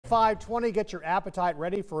5:20, get your appetite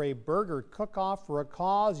ready for a burger cook-off for a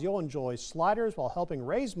cause. You'll enjoy sliders while helping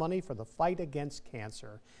raise money for the fight against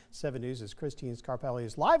cancer. 7 News' Christine Scarpelli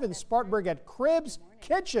is live in Spartanburg at Cribs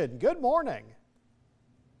Kitchen. Good morning.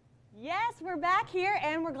 Yes, we're back here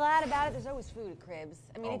and we're glad about it. There's always food at Cribs.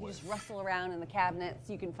 I mean, Always. if you just rustle around in the cabinets,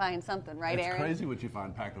 you can find something, right, It's Aaron? crazy what you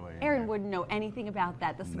find packed away in Aaron here. wouldn't know anything about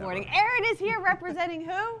that this Never. morning. Aaron is here representing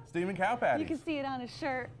who? Steaming cow patties. You can see it on his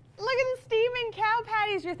shirt. Look at the steaming cow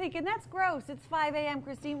patties. You're thinking, that's gross. It's 5 a.m.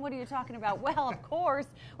 Christine, what are you talking about? Well, of course,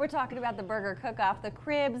 we're talking about the Burger Cook-Off, the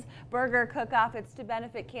Cribs Burger Cook-Off. It's to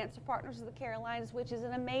benefit Cancer Partners of the Carolinas, which is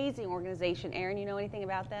an amazing organization. Aaron, you know anything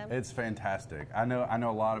about them? It's fantastic. I know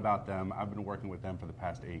a lot about them. I've been working with them for the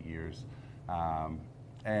past 8 years.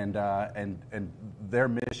 And their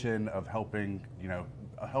mission of helping,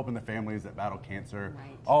 helping the families that battle cancer,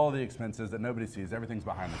 Right. all the expenses that nobody sees, everything's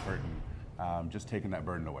behind the curtain. Just taking that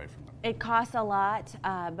burden away from them. It costs a lot,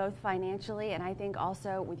 both financially and I think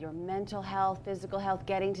also with your mental health, physical health,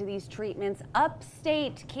 getting to these treatments.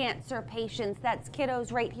 Upstate cancer patients, that's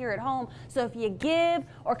kiddos right here at home. So if you give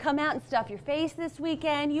or come out and stuff your face this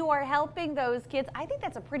weekend, you are helping those kids. I think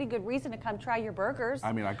that's a pretty good reason to come try your burgers.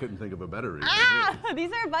 I mean, I couldn't think of a better reason.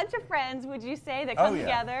 These are a bunch of friends, would you say, that come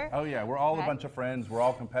together? Oh yeah, we're all Okay. a bunch of friends. We're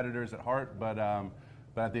all competitors at heart, but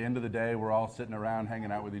at the end of the day, we're all sitting around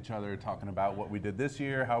hanging out with each other, talking about what we did this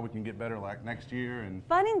year, how we can get better like next year, and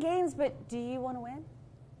Fun and games, but do you want to win?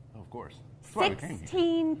 of course, that's why we came here.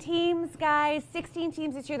 16 teams, guys. 16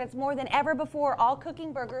 teams this year. That's more than ever before. All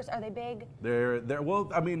cooking burgers. Are they big? They're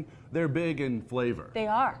big in flavor. They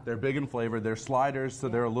are. They're big in flavor. They're sliders, so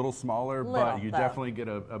they're a little smaller, Little, but you though. definitely get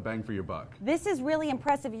a bang for your buck. This is really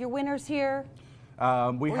impressive. Your winners here. We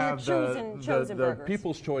Or have your the chosen burgers.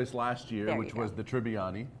 People's Choice last year, There you which go. was the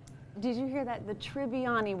Tribbiani. Did you hear that? The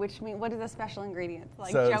Tribbiani, which means, what is the special ingredient?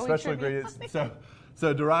 Like So Joey special Tribbiani? ingredients.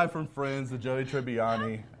 So derived from Friends, the Joey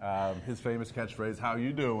Tribbiani, his famous catchphrase, "How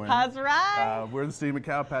you doing?" That's right. We're the steaming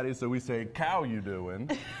cow patty, so we say, "Cow you doing?"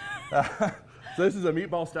 So this is a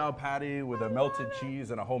meatball style patty with a melted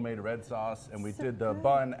cheese and a homemade red sauce, and we did the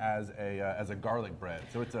bun as a garlic bread.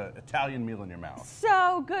 So it's an Italian meal in your mouth.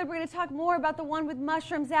 So good. We're going to talk more about the one with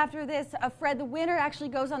mushrooms after this. Fred, the winner actually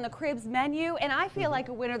goes on the Cribs menu, and I feel like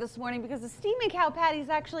a winner this morning because the steaming cow patties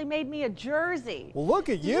actually made me a jersey. Well, look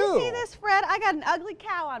at Did you see this, Fred? I got an ugly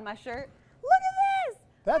cow on my shirt. Look at this.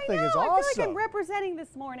 That thing is I feel like awesome. I'm representing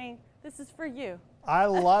this morning. This is for you. I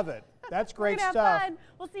love it. That's We're great gonna stuff. have fun.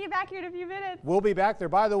 We'll see you back here in a few minutes. We'll be back there.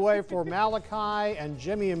 By the way, for Malachi and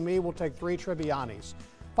Jimmy and me, we'll take 3 Tribbianis.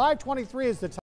 5:23 is the time.